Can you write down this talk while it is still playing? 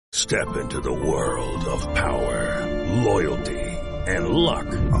Step into the world of power, loyalty, and luck.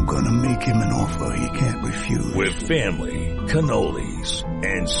 I'm gonna make him an offer he can't refuse. With family, cannolis,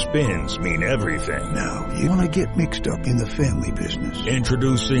 and spins mean everything. Now, you wanna get mixed up in the family business.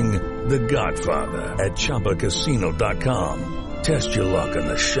 Introducing The Godfather at ChumbaCasino.com. Test your luck in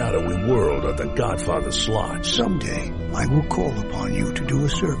the shadowy world of The Godfather slot. Someday, I will call upon you to do a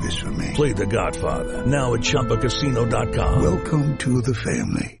service for me. Play The Godfather now at ChumbaCasino.com. Welcome to the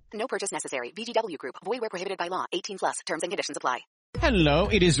family. No purchase necessary. VGW Group. Void where prohibited by law. 18 plus. Terms and conditions apply. Hello,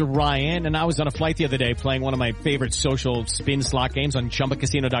 it is Ryan, and I was on a flight the other day playing one of my favorite social spin slot games on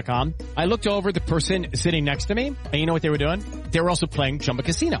ChumbaCasino.com. I looked over the person sitting next to me, and you know what they were doing? They were also playing Chumba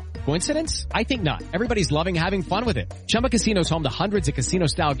Casino. Coincidence? I think not. Everybody's loving having fun with it. Chumba Casino is home to hundreds of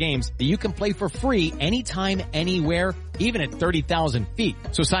casino-style games that you can play for free anytime, anywhere, even at 30,000 feet.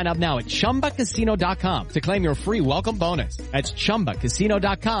 So sign up now at ChumbaCasino.com to claim your free welcome bonus. That's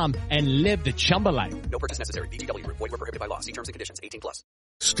ChumbaCasino.com and live the Chumba life. No purchase necessary. VGW Group. Void where prohibited by law. See terms and conditions. 18 plus.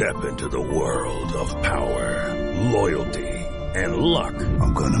 Step into the world of power, loyalty, and luck.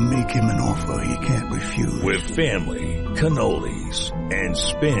 I'm gonna make him an offer he can't refuse. With family, cannolis, and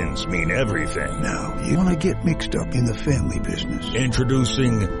spins mean everything. Now, you wanna get mixed up in the family business.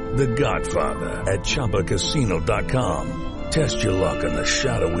 Introducing The Godfather at ChumbaCasino.com. Test your luck in the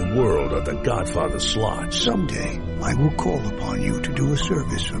shadowy world of The Godfather slot. Someday, I will call upon you to do a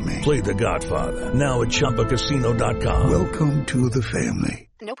service for me. Play The Godfather now at ChumbaCasino.com. Welcome to the family.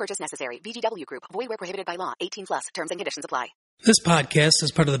 No purchase necessary. VGW Group. Void where prohibited by law. 18 plus. Terms and conditions apply. This podcast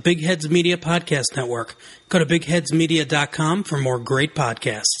is part of the Big Heads Media Podcast Network. Go to BigHeadsMedia.com for more great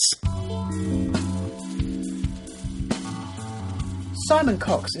podcasts. Simon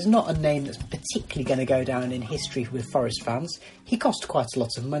Cox is not a name that's particularly going to go down in history with Forest fans. He cost quite a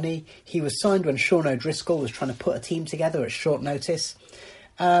lot of money. He was signed when Sean O'Driscoll was trying to put a team together at short notice.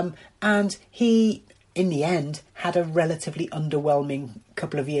 And he, in the end, had a relatively underwhelming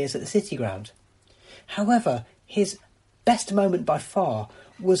couple of years at the City Ground. However, his best moment by far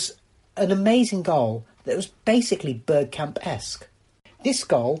was an amazing goal that was basically Bergkamp-esque. This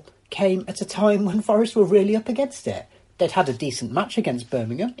goal came at a time when Forest were really up against it. They'd had a decent match against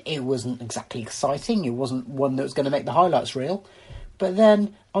Birmingham. It wasn't exactly exciting. It wasn't one that was going to make the highlights reel. But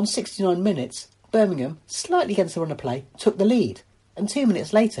then, on 69 minutes, Birmingham, slightly against the run of play, took the lead. And 2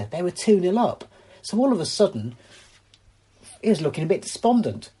 minutes later, they were 2-0 up. So all of a sudden, it was looking a bit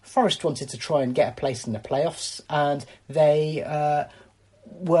despondent. Forest wanted to try and get a place in the playoffs, and they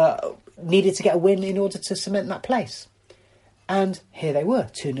needed to get a win in order to cement that place. And here they were,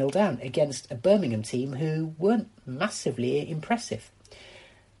 2-0 down against a Birmingham team who weren't massively impressive.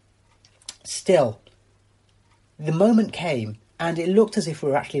 Still, the moment came and it looked as if we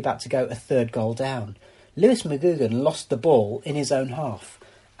were actually about to go a third goal down. Lewis McGugan lost the ball in his own half,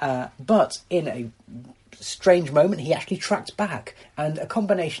 but in a strange moment he actually tracked back, and a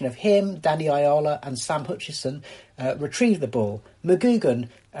combination of him, Danny Ayala and Sam Hutchison retrieved the ball. McGugan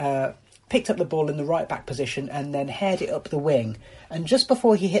picked up the ball in the right-back position and then headed it up the wing. And just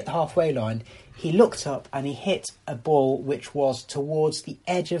before he hit the halfway line, he looked up and he hit a ball which was towards the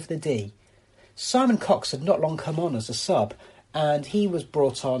edge of the D. Simon Cox had not long come on as a sub, and he was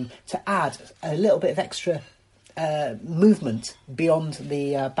brought on to add a little bit of extra movement beyond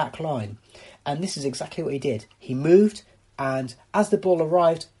the back line. And this is exactly what he did. He moved, and as the ball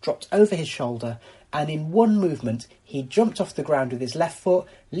arrived, dropped over his shoulder, and in one movement, he jumped off the ground with his left foot,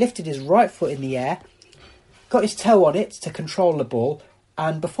 lifted his right foot in the air, got his toe on it to control the ball,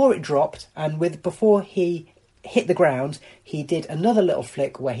 and before it dropped, and before he hit the ground, he did another little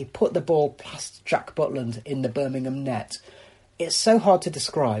flick where he put the ball past Jack Butland in the Birmingham net. It's so hard to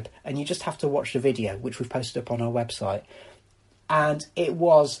describe, and you just have to watch the video, which we've posted up on our website. And it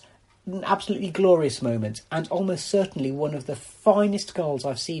was an absolutely glorious moment, and almost certainly one of the finest goals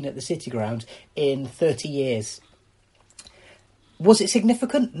I've seen at the City Ground in 30 years. Was it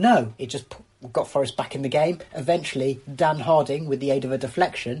significant? No, it just got Forest back in the game. Eventually, Dan Harding, with the aid of a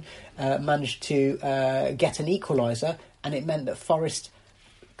deflection, managed to get an equaliser, and it meant that Forest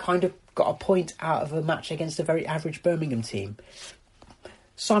kind of got a point out of a match against a very average Birmingham team.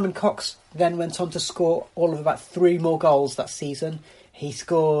 Simon Cox then went on to score all of about 3 more goals that season. He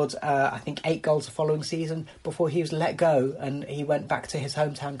scored, I think, 8 goals the following season before he was let go and he went back to his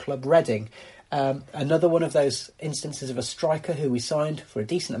hometown club, Reading. Another one of those instances of a striker who we signed for a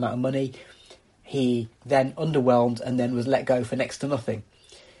decent amount of money. He then underwhelmed and then was let go for next to nothing.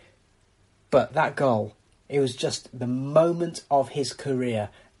 But that goal, it was just the moment of his career,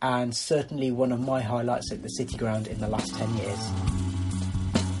 and certainly one of my highlights at the City Ground in the last 10 years.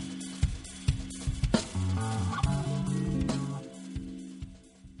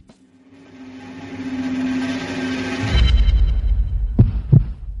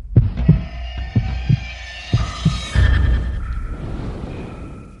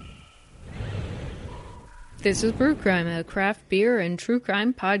 This is Brew Crime, a craft beer and true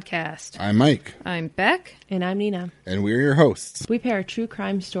crime podcast. I'm Mike. I'm Beck. And I'm Nina. And we're your hosts. We pair a true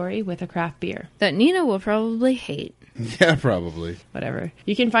crime story with a craft beer. That Nina will probably hate. Yeah, probably. Whatever.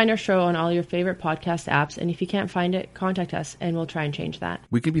 You can find our show on all your favorite podcast apps, and if you can't find it, contact us and we'll try and change that.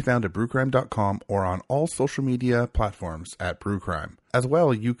 We can be found at brewcrime.com or on all social media platforms at Brewcrime. As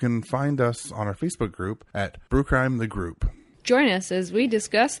well, you can find us on our Facebook group at Brewcrime the Group. Join us as we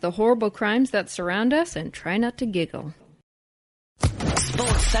discuss the horrible crimes that surround us and try not to giggle.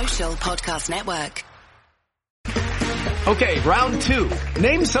 Sports Social Podcast Network. Okay, round two.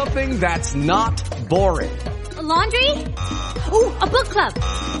 Name something that's not boring. A laundry? Ooh, a book club.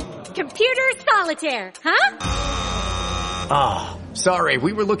 Computer solitaire, huh? Ah, sorry,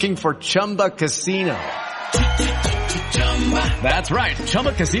 we were looking for Chumba Casino. That's right,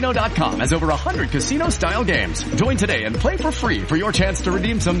 ChumbaCasino.com has over 100 casino-style games. Join today and play for free for your chance to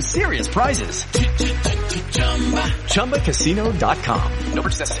redeem some serious prizes. ChumbaCasino.com. No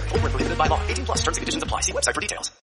purchase necessary. Void where prohibited by law. 18+ terms and conditions apply. See website for details.